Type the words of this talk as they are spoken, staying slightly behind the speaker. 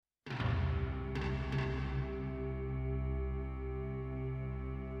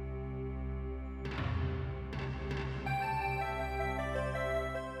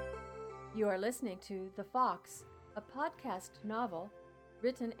You are listening to The Fox, a podcast novel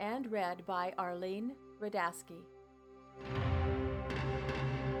written and read by Arlene Radasky.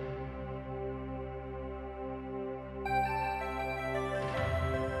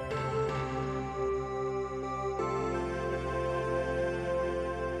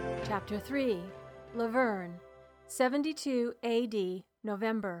 Chapter 3, Laverne, 72 A.D.,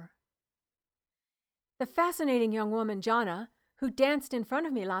 November. The fascinating young woman, Jana, who danced in front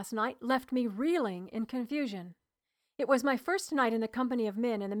of me last night, left me reeling in confusion. It was my first night in the company of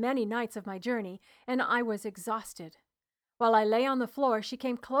men in the many nights of my journey, and I was exhausted. While I lay on the floor, she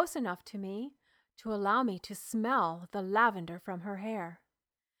came close enough to me to allow me to smell the lavender from her hair.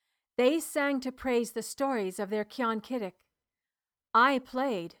 They sang to praise the stories of their Kyan Kiddick. I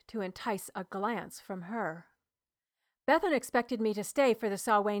played to entice a glance from her. Bethan expected me to stay for the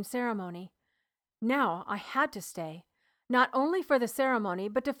Samhain ceremony. Now I had to stay, not only for the ceremony,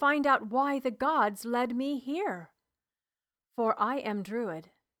 but to find out why the gods led me here. For I am Druid.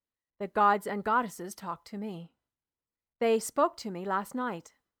 The gods and goddesses talk to me. They spoke to me last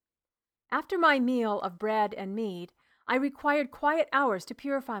night. After my meal of bread and mead, I required quiet hours to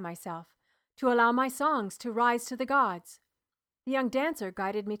purify myself, to allow my songs to rise to the gods. The young dancer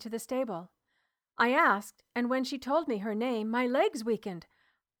guided me to the stable. I asked, and when she told me her name, my legs weakened.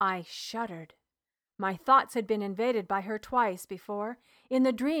 I shuddered. My thoughts had been invaded by her twice before. In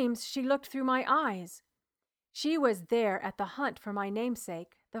the dreams, she looked through my eyes. She was there at the hunt for my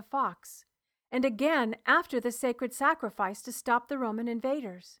namesake, the fox, and again after the sacred sacrifice to stop the Roman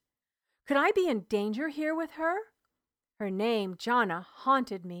invaders. Could I be in danger here with her? Her name, Jana,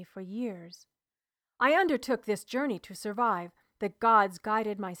 haunted me for years. I undertook this journey to survive. The gods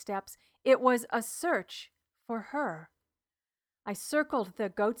guided my steps. It was a search for her. I circled the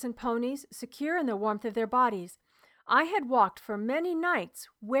goats and ponies, secure in the warmth of their bodies. I had walked for many nights,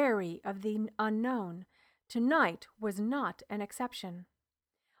 wary of the unknown. Tonight was not an exception.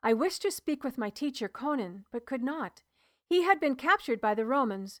 I wished to speak with my teacher, Conan, but could not. He had been captured by the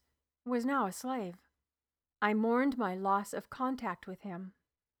Romans, was now a slave. I mourned my loss of contact with him.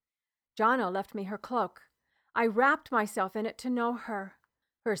 Jana left me her cloak. I wrapped myself in it to know her.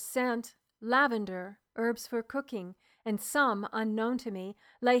 Her scent, lavender, herbs for cooking, and some unknown to me,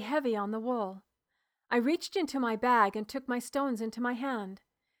 lay heavy on the wool. I reached into my bag and took my stones into my hand.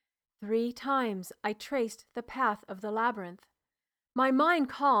 3 times I traced the path of the labyrinth. My mind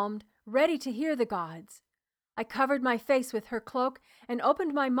calmed, ready to hear the gods. I covered my face with her cloak and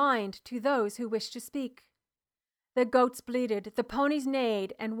opened my mind to those who wished to speak. The goats bleated, the ponies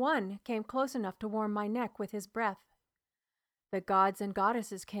neighed, and one came close enough to warm my neck with his breath. The gods and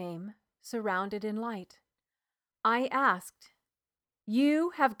goddesses came, surrounded in light. I asked, "You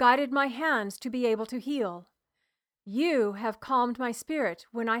have guided my hands to be able to heal. You have calmed my spirit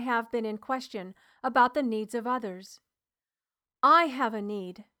when I have been in question about the needs of others. I have a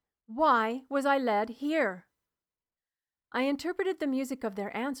need. Why was I led here?" I interpreted the music of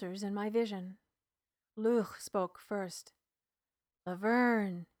their answers in my vision. Luch spoke first.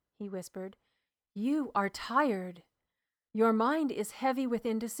 "Laverne," he whispered, "you are tired. Your mind is heavy with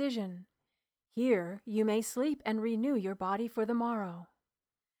indecision. Here you may sleep and renew your body for the morrow.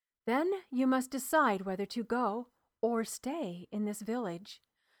 Then you must decide whether to go or stay in this village.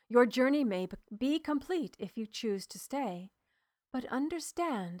 Your journey may be complete if you choose to stay, but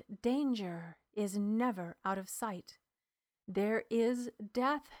understand danger is never out of sight. There is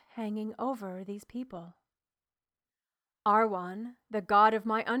death hanging over these people." Arwan, the god of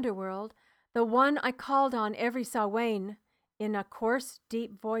my underworld, the one I called on every Samhain, in a coarse,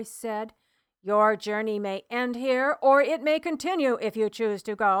 deep voice said, "Your journey may end here, or it may continue if you choose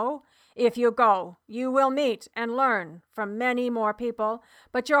to go. If you go, you will meet and learn from many more people,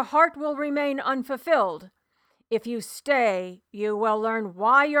 but your heart will remain unfulfilled. If you stay, you will learn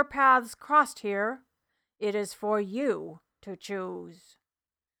why your paths crossed here. It is for you to choose."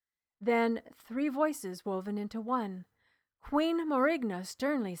 Then 3 voices woven into one. Queen Morigna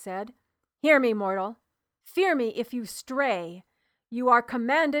sternly said, "Hear me, mortal. Fear me if you stray. You are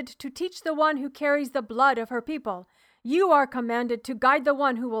commanded to teach the one who carries the blood of her people. You are commanded to guide the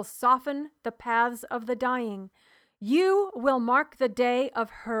one who will soften the paths of the dying. You will mark the day of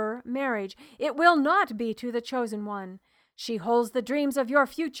her marriage. It will not be to the chosen one. She holds the dreams of your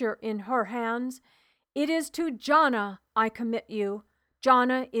future in her hands. It is to Jana I commit you.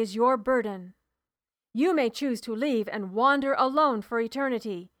 Jana is your burden. You may choose to leave and wander alone for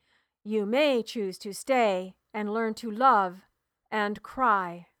eternity. You may choose to stay and learn to love and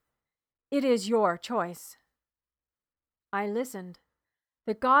cry. It is your choice." I listened.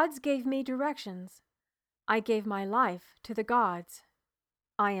 The gods gave me directions. I gave my life to the gods.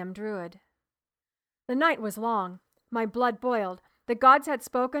 I am Druid. The night was long. My blood boiled. The gods had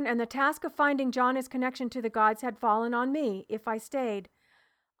spoken, and the task of finding Jana's connection to the gods had fallen on me, if I stayed.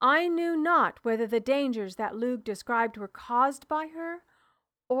 I knew not whether the dangers that Lugh described were caused by her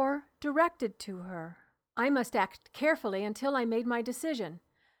or directed to her. I must act carefully until I made my decision.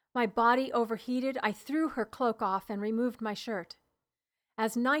 My body overheated, I threw her cloak off and removed my shirt.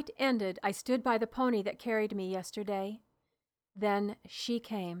 As night ended, I stood by the pony that carried me yesterday. Then she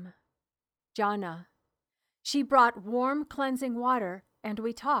came. Jana. She brought warm, cleansing water, and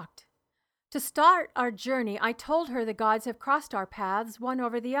we talked. To start our journey, I told her the gods have crossed our paths, one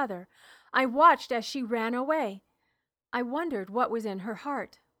over the other. I watched as she ran away. I wondered what was in her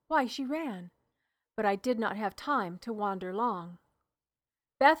heart, why she ran. But I did not have time to wander long.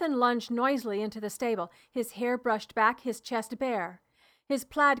 Bethan lunged noisily into the stable, his hair brushed back, his chest bare. His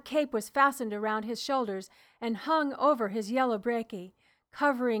plaid cape was fastened around his shoulders and hung over his yellow breekie,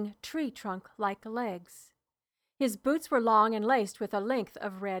 covering tree-trunk-like legs. His boots were long and laced with a length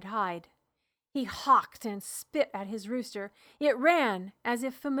of red hide. He hawked and spit at his rooster. It ran, as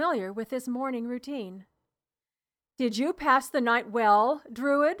if familiar with his morning routine. "Did you pass the night well,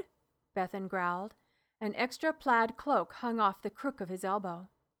 Druid?" Bethan growled. An extra plaid cloak hung off the crook of his elbow.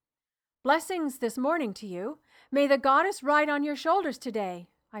 "Blessings this morning to you. May the goddess ride on your shoulders today,"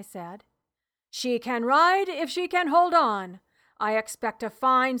 I said. "She can ride if she can hold on. I expect a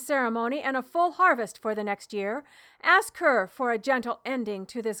fine ceremony and a full harvest for the next year. Ask her for a gentle ending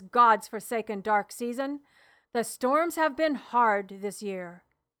to this God's forsaken dark season. The storms have been hard this year."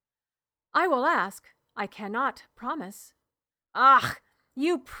 "I will ask. I cannot promise." "Ah!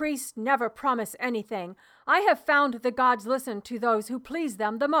 You priests never promise anything. I have found the gods listen to those who please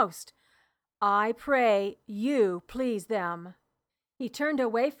them the most. I pray you please them." He turned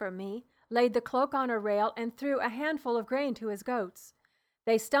away from me, laid the cloak on a rail, and threw a handful of grain to his goats.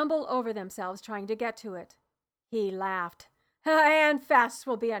 They stumbled over themselves trying to get to it. He laughed. "And fasts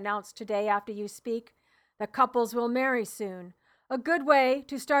will be announced today after you speak. The couples will marry soon. A good way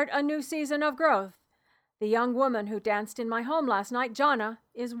to start a new season of growth. The young woman who danced in my home last night, Jana,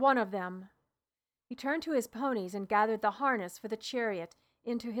 is one of them." He turned to his ponies and gathered the harness for the chariot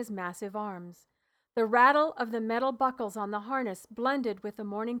into his massive arms. The rattle of the metal buckles on the harness blended with the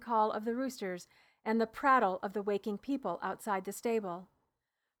morning call of the roosters and the prattle of the waking people outside the stable.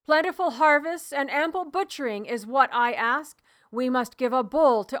 "Plentiful harvests and ample butchering is what I ask. We must give a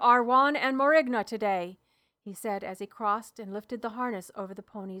bull to Arwan and Morigna today," he said as he crossed and lifted the harness over the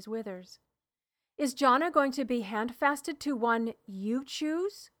pony's withers. "Is Jana going to be hand-fasted to one you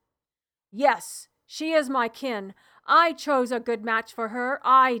choose?" "Yes, she is my kin. I chose a good match for her.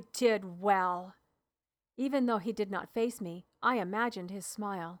 I did well." Even though he did not face me, I imagined his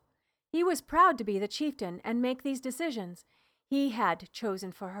smile. He was proud to be the chieftain and make these decisions. He had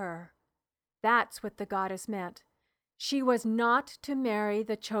chosen for her. That's what the goddess meant. She was not to marry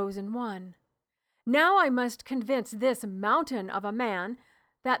the chosen one. Now I must convince this mountain of a man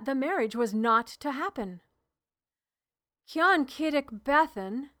that the marriage was not to happen. "Kian Kiddick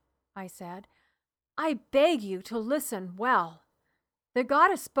Bethan," I said, "I beg you to listen well. The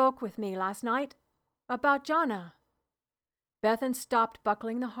goddess spoke with me last night about Jana." Bethan stopped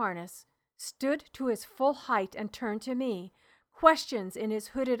buckling the harness, stood to his full height, and turned to me, questions in his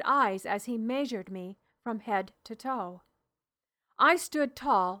hooded eyes as he measured me from head to toe. I stood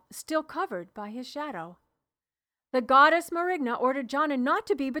tall, still covered by his shadow. "The goddess Morigna ordered Jana not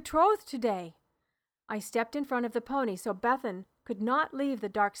to be betrothed today." I stepped in front of the pony so Bethan could not leave the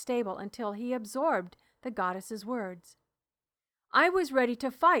dark stable until he absorbed the goddess's words. I was ready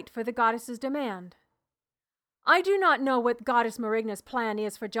to fight for the goddess's demand. "I do not know what Goddess Morigna's plan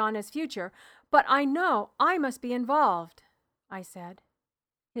is for Jana's future, but I know I must be involved," I said.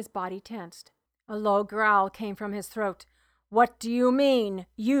 His body tensed. A low growl came from his throat. "What do you mean,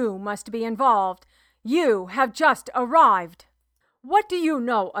 you must be involved? You have just arrived. What do you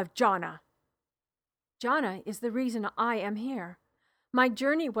know of Jana?" "Jana is the reason I am here. My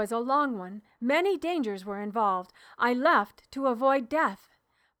journey was a long one. Many dangers were involved. I left to avoid death,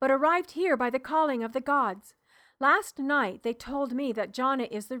 but arrived here by the calling of the gods. Last night they told me that Jana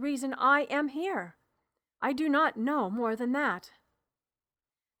is the reason I am here. I do not know more than that."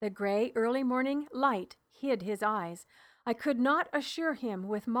 The gray early morning light hid his eyes. I could not assure him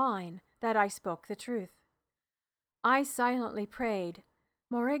with mine that I spoke the truth. I silently prayed,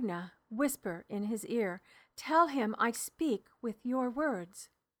 "Morigna, whisper in his ear, tell him I speak with your words."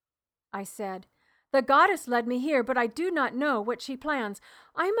 I said, "The goddess led me here, but I do not know what she plans.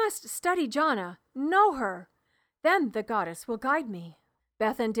 I must study Jana, know her. Then the goddess will guide me."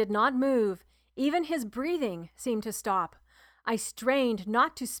 Bethan did not move. Even his breathing seemed to stop. I strained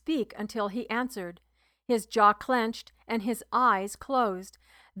not to speak until he answered. His jaw clenched and his eyes closed.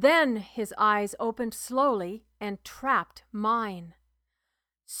 Then his eyes opened slowly and trapped mine.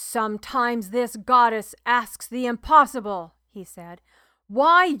 "Sometimes this goddess asks the impossible," he said.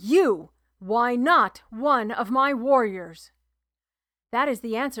 "Why you? Why not one of my warriors?" "That is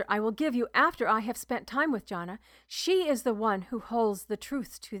the answer I will give you after I have spent time with Jana. She is the one who holds the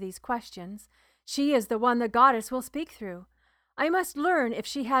truths to these questions. She is the one the goddess will speak through. I must learn if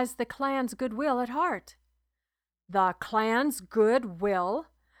she has the clan's goodwill at heart." "The clan's goodwill?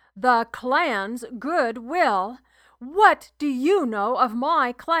 The clan's goodwill? What do you know of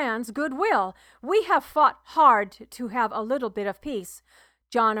my clan's goodwill? We have fought hard to have a little bit of peace.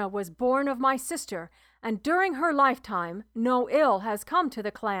 Jana was born of my sister, and during her lifetime no ill has come to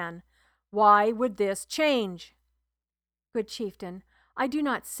the clan. Why would this change?" "Good chieftain, I do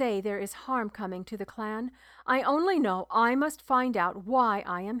not say there is harm coming to the clan. I only know I must find out why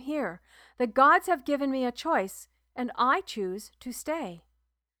I am here. The gods have given me a choice, and I choose to stay."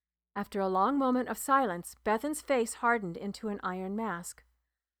 After a long moment of silence, Bethan's face hardened into an iron mask.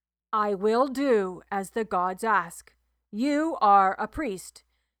 "I will do as the gods ask. You are a priest.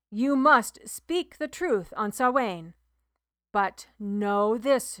 You must speak the truth on Sawain. But know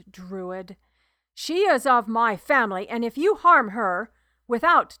this, Druid. She is of my family, and if you harm her,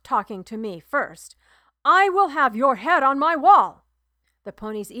 without talking to me first, I will have your head on my wall." The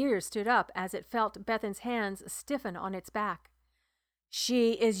pony's ears stood up as it felt Bethan's hands stiffen on its back.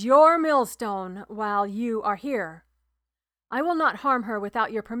 "She is your millstone while you are here." "I will not harm her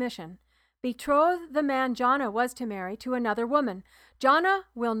without your permission. Betroth the man Jana was to marry to another woman. Jana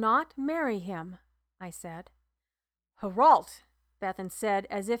will not marry him," I said. "Heralt," Bethan said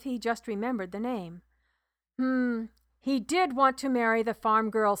as if he just remembered the name. He did want to marry the farm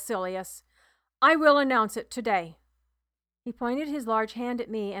girl Silius. I will announce it today." He pointed his large hand at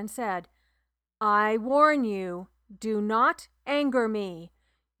me and said, "I warn you, do not anger me.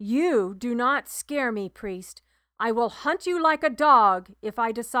 You do not scare me, priest. I will hunt you like a dog if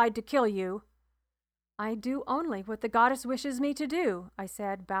I decide to kill you." "I do only what the goddess wishes me to do," I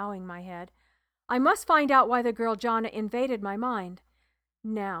said, bowing my head. I must find out why the girl Jana invaded my mind.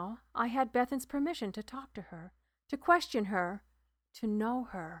 Now I had Bethan's permission to talk to her, to question her, to know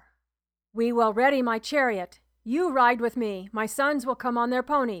her. "We will ready my chariot. You ride with me. My sons will come on their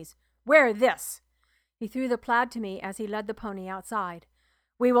ponies. Wear this." He threw the plaid to me as he led the pony outside.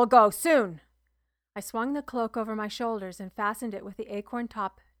 "We will go soon." I swung the cloak over my shoulders and fastened it with the acorn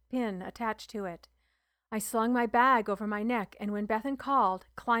top pin attached to it. I slung my bag over my neck, and when Bethan called,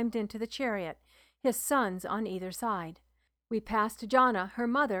 climbed into the chariot, his sons on either side. We passed Jana, her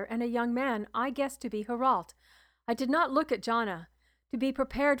mother, and a young man I guessed to be Heralt. I did not look at Jana. To be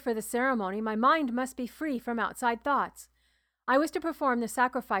prepared for the ceremony, my mind must be free from outside thoughts. I was to perform the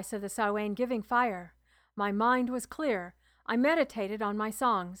sacrifice of the Sawain giving fire. My mind was clear. I meditated on my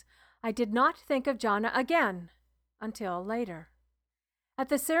songs. I did not think of Jana again until later. At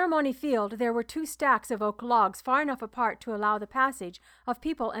the ceremony field there were 2 stacks of oak logs far enough apart to allow the passage of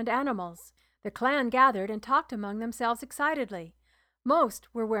people and animals. The clan gathered and talked among themselves excitedly. Most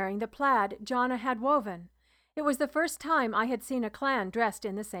were wearing the plaid Jana had woven. It was the first time I had seen a clan dressed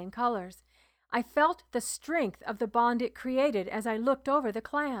in the same colors. I felt the strength of the bond it created as I looked over the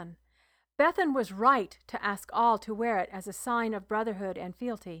clan. Bethan was right to ask all to wear it as a sign of brotherhood and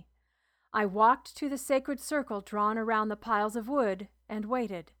fealty. I walked to the sacred circle drawn around the piles of wood and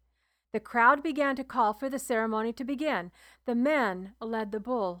waited. The crowd began to call for the ceremony to begin. The men led the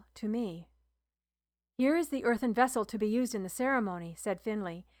bull to me. "Here is the earthen vessel to be used in the ceremony," said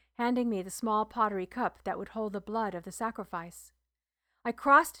Finley, handing me the small pottery cup that would hold the blood of the sacrifice. I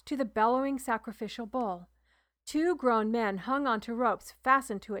crossed to the bellowing sacrificial bull. 2 grown men hung onto ropes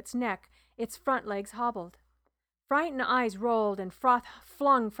fastened to its neck, its front legs hobbled. Frightened eyes rolled and froth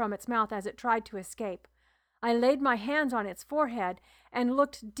flung from its mouth as it tried to escape. I laid my hands on its forehead and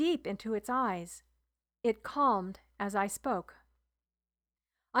looked deep into its eyes. It calmed as I spoke.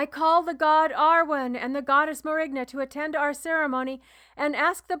 "I call the god Arwen and the goddess Marigna to attend our ceremony and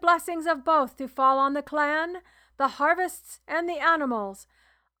ask the blessings of both to fall on the clan, the harvests, and the animals.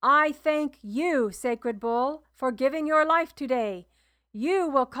 I thank you, sacred bull, for giving your life today. You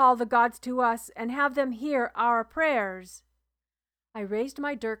will call the gods to us and have them hear our prayers." I raised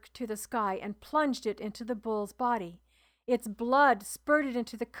my dirk to the sky and plunged it into the bull's body. Its blood spurted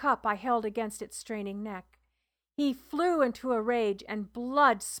into the cup I held against its straining neck. He flew into a rage, and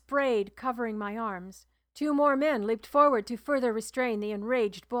blood sprayed, covering my arms. 2 more men leaped forward to further restrain the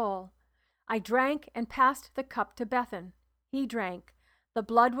enraged bull. I drank and passed the cup to Bethan. He drank. The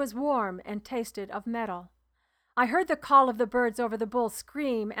blood was warm and tasted of metal. I heard the call of the birds over the bull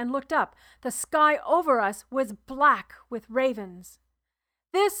scream and looked up. The sky over us was black with ravens.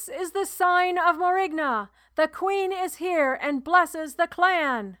 "This is the sign of Morigna! The queen is here and blesses the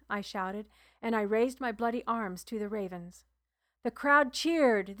clan!" I shouted, and I raised my bloody arms to the ravens. The crowd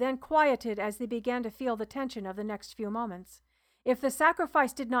cheered, then quieted as they began to feel the tension of the next few moments. If the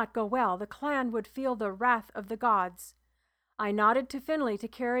sacrifice did not go well, the clan would feel the wrath of the gods. I nodded to Finley to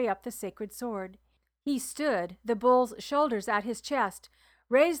carry up the sacred sword. He stood, the bull's shoulders at his chest,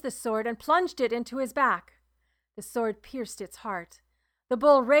 raised the sword and plunged it into his back. The sword pierced its heart. The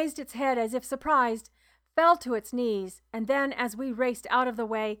bull raised its head as if surprised, fell to its knees, and then, as we raced out of the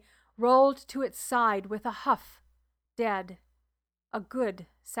way, rolled to its side with a huff, dead. A good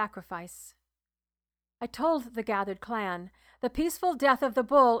sacrifice. I told the gathered clan, "The peaceful death of the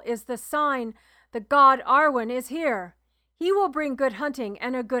bull is the sign the god Arwen is here. He will bring good hunting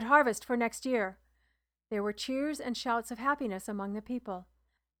and a good harvest for next year." There were cheers and shouts of happiness among the people.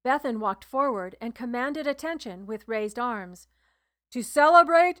 Bethan walked forward and commanded attention with raised arms. "To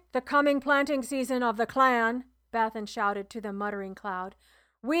celebrate the coming planting season of the clan," Bethan shouted to the muttering cloud,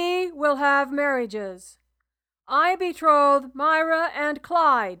 "we will have marriages. I betroth Myra and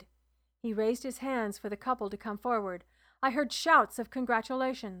Clyde." He raised his hands for the couple to come forward. I heard shouts of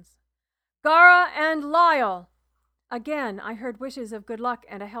congratulations. "Gara and Lyle." Again I heard wishes of good luck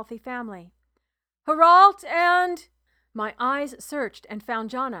and a healthy family. "Haralt and—" My eyes searched and found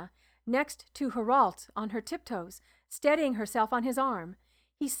Jonna, next to Haralt on her tiptoes, steadying herself on his arm.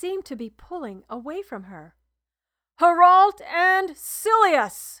 He seemed to be pulling away from her. "Haralt and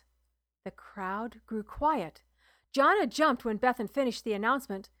Silius." The crowd grew quiet. Jonna jumped when Bethan finished the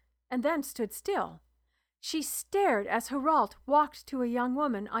announcement, and then stood still. She stared as Haralt walked to a young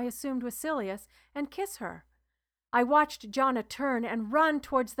woman I assumed was Silius and kiss her. I watched Jonna turn and run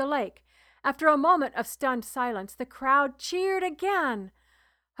towards the lake. After a moment of stunned silence, the crowd cheered again.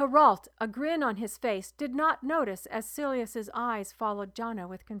 Haralt, a grin on his face, did not notice as Silius's eyes followed Jonna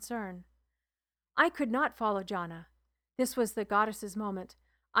with concern. I could not follow Jonna. This was the goddess's moment.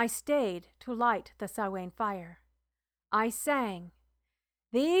 I stayed to light the Samhain fire. I sang,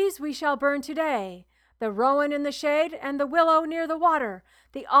 "These we shall burn today, the rowan in the shade and the willow near the water,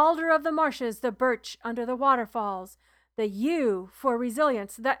 the alder of the marshes, the birch under the waterfalls, the yew for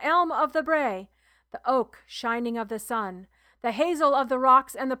resilience, the elm of the brae, the oak shining of the sun, the hazel of the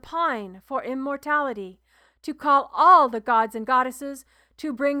rocks, and the pine for immortality, to call all the gods and goddesses,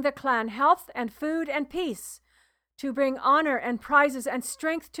 to bring the clan health and food and peace, to bring honor and prizes and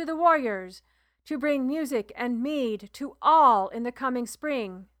strength to the warriors, to bring music and mead to all in the coming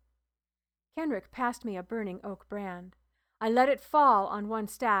spring." Kenrick passed me a burning oak brand. I let it fall on one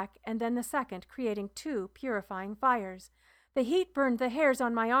stack and then the second, creating 2 purifying fires. The heat burned the hairs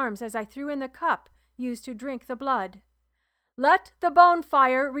on my arms as I threw in the cup used to drink the blood. "Let the bone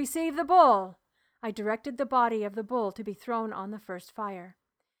fire receive the bull." I directed the body of the bull to be thrown on the first fire.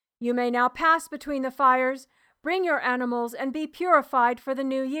 "You may now pass between the fires, bring your animals, and be purified for the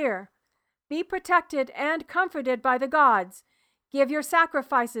new year. Be protected and comforted by the gods. Give your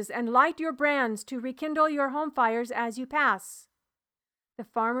sacrifices and light your brands to rekindle your home fires as you pass." The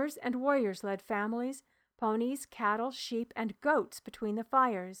farmers and warriors led families, ponies, cattle, sheep, and goats between the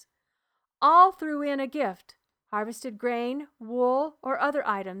fires. All threw in a gift, harvested grain, wool, or other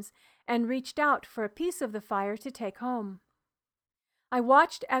items, and reached out for a piece of the fire to take home. I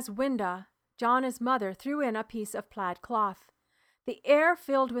watched as Winda, Jonna's mother, threw in a piece of plaid cloth. The air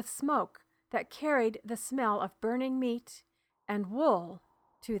filled with smoke that carried the smell of burning meat and wool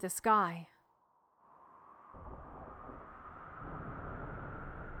to the sky.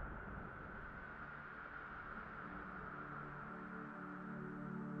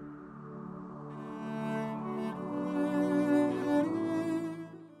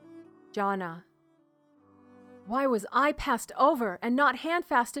 Jonna. Why was I passed over and not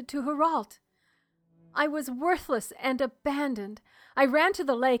handfasted to Haralt? I was worthless and abandoned. I ran to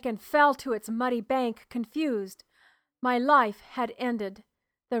the lake and fell to its muddy bank, confused. My life had ended.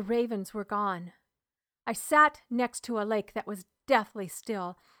 The ravens were gone. I sat next to a lake that was deathly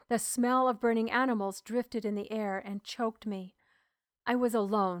still. The smell of burning animals drifted in the air and choked me. I was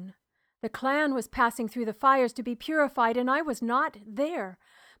alone. The clan was passing through the fires to be purified, and I was not there.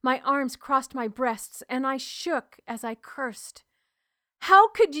 My arms crossed my breasts, and I shook as I cursed. "How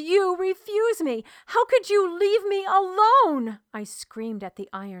could you refuse me? How could you leave me alone?" I screamed at the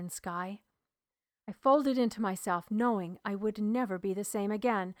iron sky. I folded into myself, knowing I would never be the same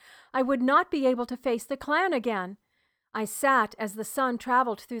again. I would not be able to face the clan again. I sat as the sun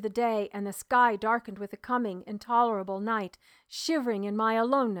traveled through the day and the sky darkened with the coming intolerable night, shivering in my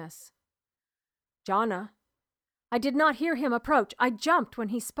aloneness. "Jonna." I did not hear him approach. I jumped when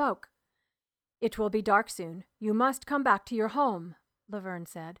he spoke. "It will be dark soon. You must come back to your home," Laverne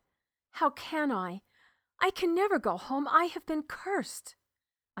said. "How can I? I can never go home. I have been cursed,"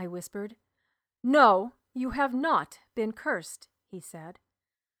 I whispered. "No, you have not been cursed," he said.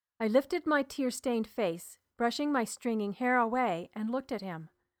 I lifted my tear-stained face, brushing my stringing hair away, and looked at him.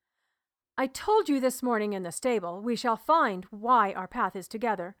 "I told you this morning in the stable, we shall find why our path is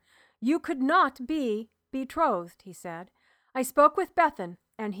together. You could not be betrothed," he said. "I spoke with Bethan,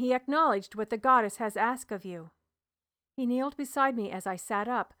 and he acknowledged what the goddess has asked of you." He kneeled beside me as I sat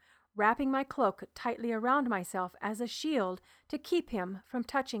up, wrapping my cloak tightly around myself as a shield to keep him from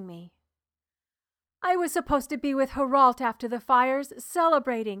touching me. "I was supposed to be with Heralt after the fires,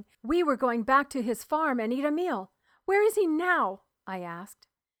 celebrating. We were going back to his farm and eat a meal. Where is he now?" I asked.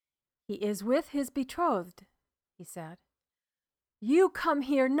 "He is with his betrothed," he said. "You come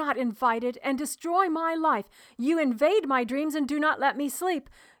here not invited and destroy my life. You invade my dreams and do not let me sleep.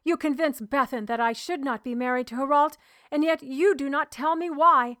 You convince Bethan that I should not be married to Heralt, and yet you do not tell me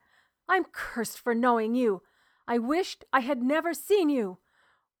why. I'm cursed for knowing you. I wished I had never seen you.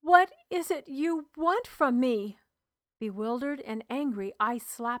 What is it you want from me?" Bewildered and angry, I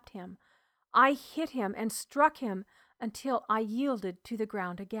slapped him. I hit him and struck him until I yielded to the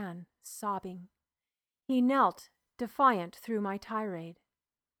ground again, sobbing. He knelt, defiant through my tirade.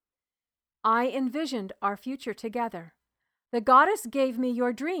 "I envisioned our future together. The goddess gave me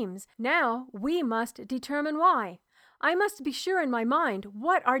your dreams. Now we must determine why. I must be sure in my mind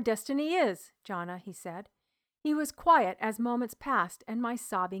what our destiny is, Jana," he said. He was quiet as moments passed and my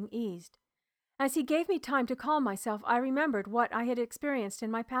sobbing eased. As he gave me time to calm myself, I remembered what I had experienced in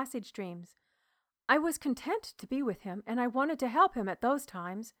my passage dreams. I was content to be with him, and I wanted to help him at those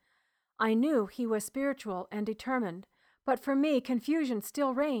times. I knew he was spiritual and determined, but for me confusion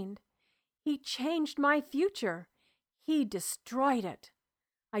still reigned. He changed my future. He destroyed it.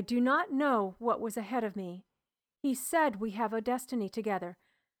 I do not know what was ahead of me. He said we have a destiny together.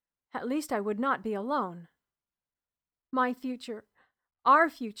 At least I would not be alone. "My future, our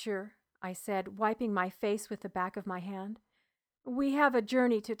future," I said, wiping my face with the back of my hand. "We have a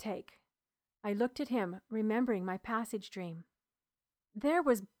journey to take." I looked at him, remembering my passage dream. "There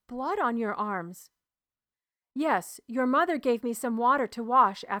was blood on your arms." "Yes, your mother gave me some water to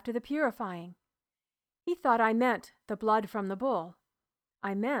wash after the purifying." He thought I meant the blood from the bull.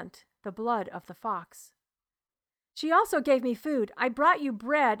 I meant the blood of the fox. "She also gave me food. I brought you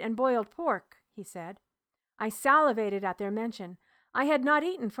bread and boiled pork," he said. I salivated at their mention. I had not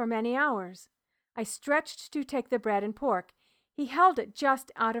eaten for many hours. I stretched to take the bread and pork. He held it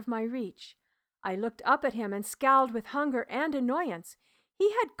just out of my reach. I looked up at him and scowled with hunger and annoyance.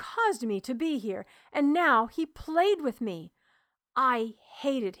 He had caused me to be here, and now he played with me. I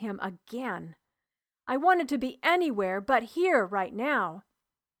hated him again. I wanted to be anywhere but here right now.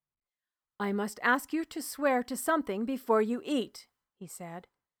 "I must ask you to swear to something before you eat," he said.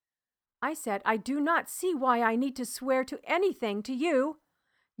 I said, "I do not see why I need to swear to anything to you.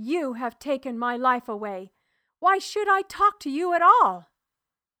 You have taken my life away. Why should I talk to you at all?"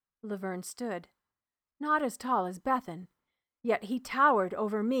 Laverne stood, not as tall as Bethan, yet he towered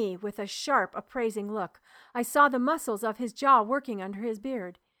over me with a sharp, appraising look. I saw the muscles of his jaw working under his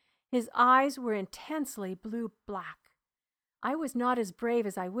beard. His eyes were intensely blue-black. I was not as brave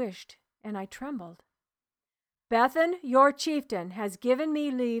as I wished, and I trembled. "Bethan, your chieftain, has given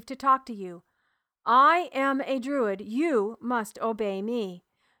me leave to talk to you. I am a druid. You must obey me.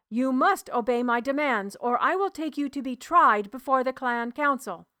 You must obey my demands, or I will take you to be tried before the clan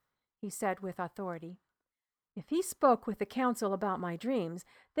council," he said with authority. If he spoke with the council about my dreams,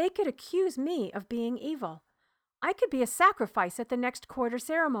 they could accuse me of being evil. I could be a sacrifice at the next quarter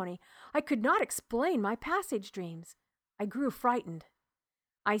ceremony. I could not explain my passage dreams. I grew frightened.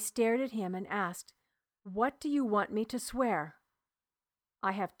 I stared at him and asked, "What do you want me to swear?"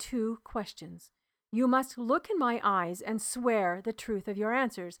 "I have 2 questions. You must look in my eyes and swear the truth of your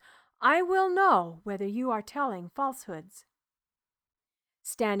answers. I will know whether you are telling falsehoods."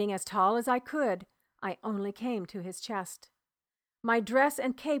 Standing as tall as I could, I only came to his chest. My dress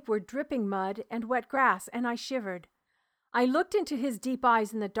and cape were dripping mud and wet grass, and I shivered. I looked into his deep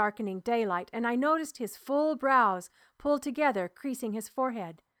eyes in the darkening daylight, and I noticed his full brows pulled together, creasing his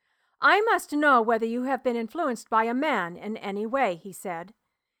forehead. "I must know whether you have been influenced by a man in any way," he said.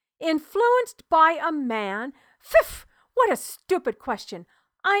 "Influenced by a man? Pfiff! What a stupid question!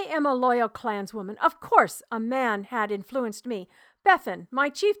 I am a loyal clanswoman. Of course a man had influenced me. Bethan, my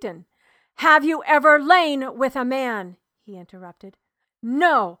chieftain." "Have you ever lain with a man?" he interrupted.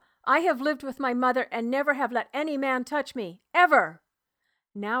 "No, I have lived with my mother and never have let any man touch me, ever."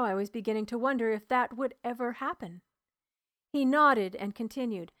 Now I was beginning to wonder if that would ever happen. He nodded and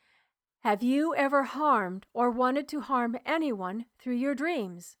continued, "Have you ever harmed or wanted to harm anyone through your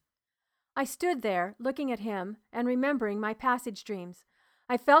dreams?" I stood there, looking at him and remembering my passage dreams.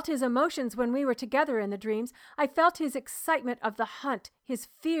 I felt his emotions when we were together in the dreams. I felt his excitement of the hunt, his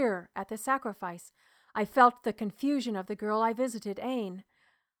fear at the sacrifice. I felt the confusion of the girl I visited, Ain.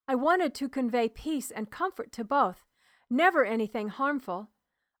 I wanted to convey peace and comfort to both, never anything harmful.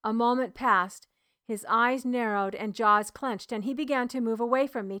 A moment passed. His eyes narrowed and jaws clenched, and he began to move away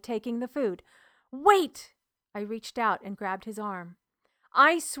from me, taking the food. "Wait!" I reached out and grabbed his arm.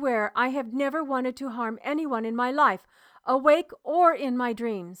 "I swear I have never wanted to harm anyone in my life, awake or in my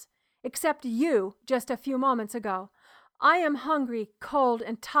dreams, except you just a few moments ago. I am hungry, cold,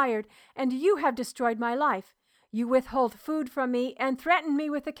 and tired, and you have destroyed my life. You withhold food from me and threaten me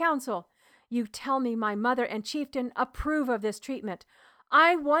with the council. You tell me my mother and chieftain approve of this treatment.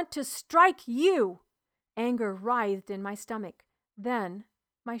 I want to strike you." Anger writhed in my stomach. Then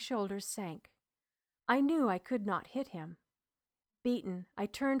my shoulders sank. I knew I could not hit him. Beaten, I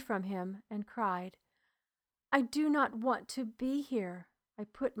turned from him and cried, "I do not want to be here." I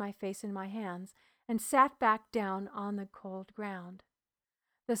put my face in my hands and sat back down on the cold ground.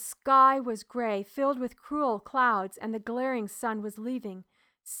 The sky was gray, filled with cruel clouds, and the glaring sun was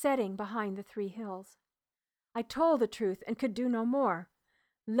setting behind the 3 hills. I told the truth and could do no more.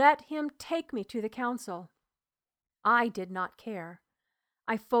 Let him take me to the council. I did not care.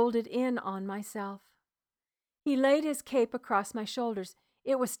 I folded in on myself. He laid his cape across my shoulders.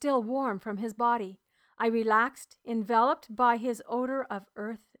 It was still warm from his body. I relaxed, enveloped by his odor of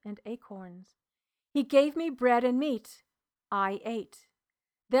earth and acorns. He gave me bread and meat. I ate.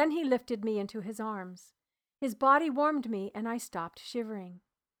 Then he lifted me into his arms. His body warmed me, and I stopped shivering.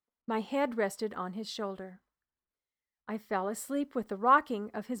 My head rested on his shoulder. I fell asleep with the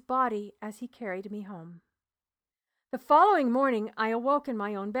rocking of his body as he carried me home. The following morning, I awoke in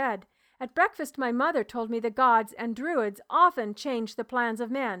my own bed. At breakfast, my mother told me the gods and druids often change the plans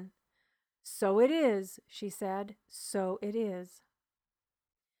of men. "So it is," she said, "so it is."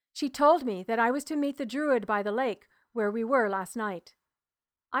 She told me that I was to meet the druid by the lake, where we were last night.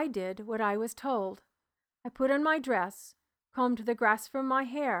 I did what I was told. I put on my dress, combed the grass from my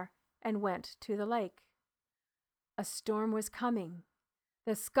hair, and went to the lake. A storm was coming.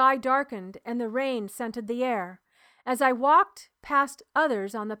 The sky darkened, and the rain scented the air. As I walked past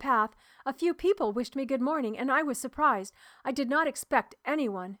others on the path, a few people wished me good morning, and I was surprised. I did not expect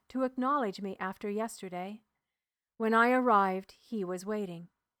anyone to acknowledge me after yesterday. When I arrived, he was waiting.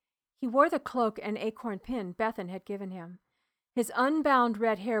 He wore the cloak and acorn pin Bethan had given him. His unbound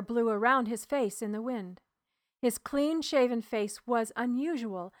red hair blew around his face in the wind. His clean-shaven face was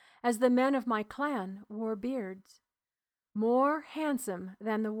unusual, as the men of my clan wore beards. More handsome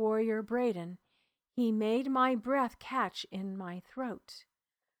than the warrior Braden, he made my breath catch in my throat.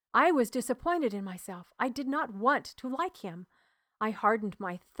 I was disappointed in myself. I did not want to like him. I hardened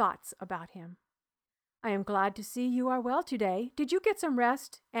my thoughts about him. "I am glad to see you are well today. Did you get some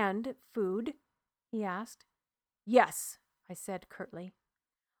rest and food?" he asked. "Yes," I said curtly.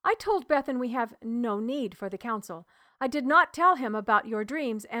 "I told Bethan we have no need for the council. I did not tell him about your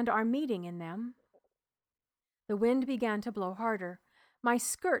dreams and our meeting in them." The wind began to blow harder. My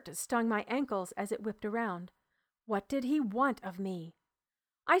skirt stung my ankles as it whipped around. What did he want of me?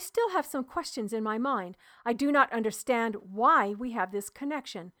 I still have some questions in my mind. I do not understand why we have this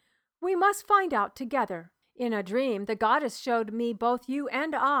connection. We must find out together. In a dream, the goddess showed me both you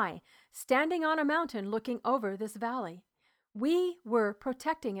and I, standing on a mountain looking over this valley. We were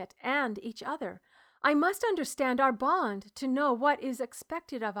protecting it and each other. I must understand our bond to know what is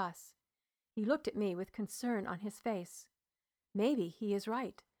expected of us. He looked at me with concern on his face. Maybe he is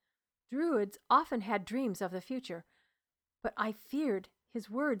right. Druids often had dreams of the future, but I feared his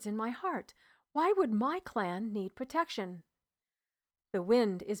words in my heart. Why would my clan need protection? "The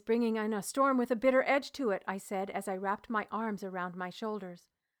wind is bringing in a storm with a bitter edge to it," I said as I wrapped my arms around my shoulders.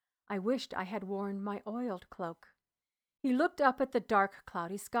 I wished I had worn my oiled cloak. He looked up at the dark,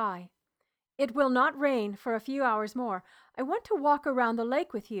 cloudy sky. "It will not rain for a few hours more. I want to walk around the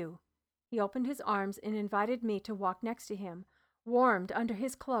lake with you." He opened his arms and invited me to walk next to him, warmed under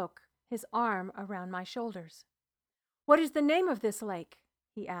his cloak, his arm around my shoulders. "What is the name of this lake?"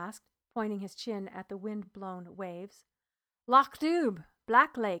 he asked, pointing his chin at the wind-blown waves. "Loch Dubh,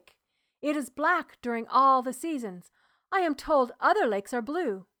 Black Lake. It is black during all the seasons. I am told other lakes are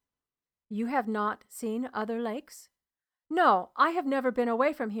blue." "You have not seen other lakes?" "No, I have never been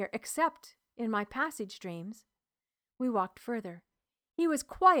away from here except in my passage dreams." We walked further. He was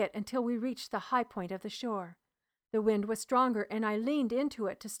quiet until we reached the high point of the shore. The wind was stronger, and I leaned into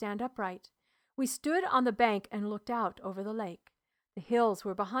it to stand upright. We stood on the bank and looked out over the lake. The hills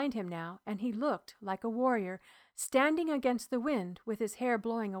were behind him now, and he looked like a warrior, standing against the wind with his hair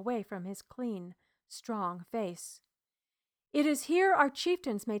blowing away from his clean, strong face. "It is here our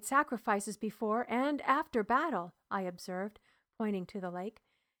chieftains made sacrifices before and after battle," I observed, pointing to the lake.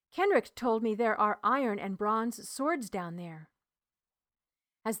 "Kenrick told me there are iron and bronze swords down there."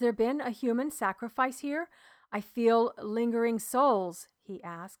 "Has there been a human sacrifice here? I feel lingering souls," he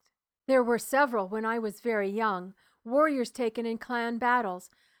asked. "There were several when I was very young, warriors taken in clan battles.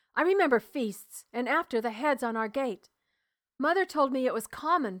 I remember feasts, and after the heads on our gate. Mother told me it was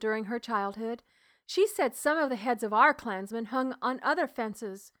common during her childhood. She said some of the heads of our clansmen hung on other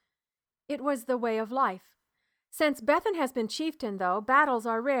fences. It was the way of life. Since Bethan has been chieftain, though, battles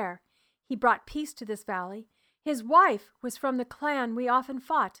are rare. He brought peace to this valley. His wife was from the clan we often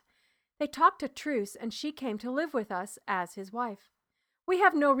fought. They talked a truce, and she came to live with us as his wife. We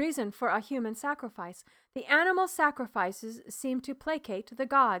have no reason for a human sacrifice. The animal sacrifices seem to placate the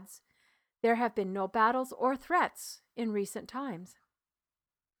gods. There have been no battles or threats in recent times."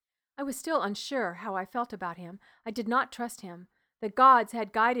 I was still unsure how I felt about him. I did not trust him. The gods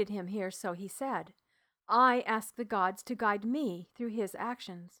had guided him here, so he said. I asked the gods to guide me through his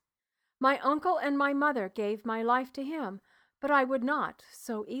actions. My uncle and my mother gave my life to him, but I would not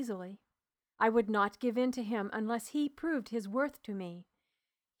so easily. I would not give in to him unless he proved his worth to me.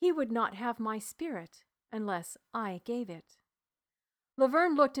 He would not have my spirit unless I gave it.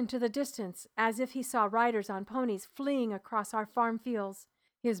 Laverne looked into the distance as if he saw riders on ponies fleeing across our farm fields.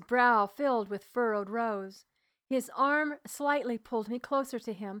 His brow filled with furrowed rows. His arm slightly pulled me closer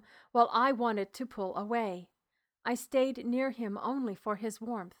to him, while I wanted to pull away. I stayed near him only for his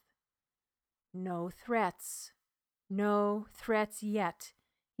warmth. "No threats yet,"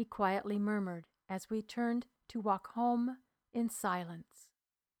 he quietly murmured as we turned to walk home in silence.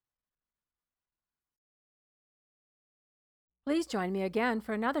 Please join me again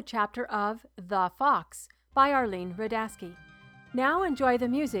for another chapter of The Fox by Arlene Radasky. Now enjoy the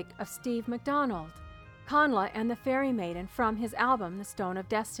music of Steve McDonald, Conla and the Fairy Maiden, from his album The Stone of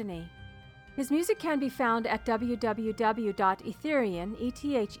Destiny. His music can be found at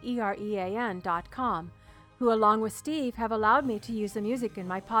www.etherean.com, who along with Steve have allowed me to use the music in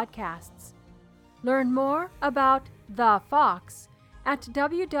my podcasts. Learn more about The Fox at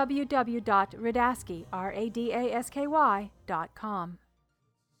www.radasky.com.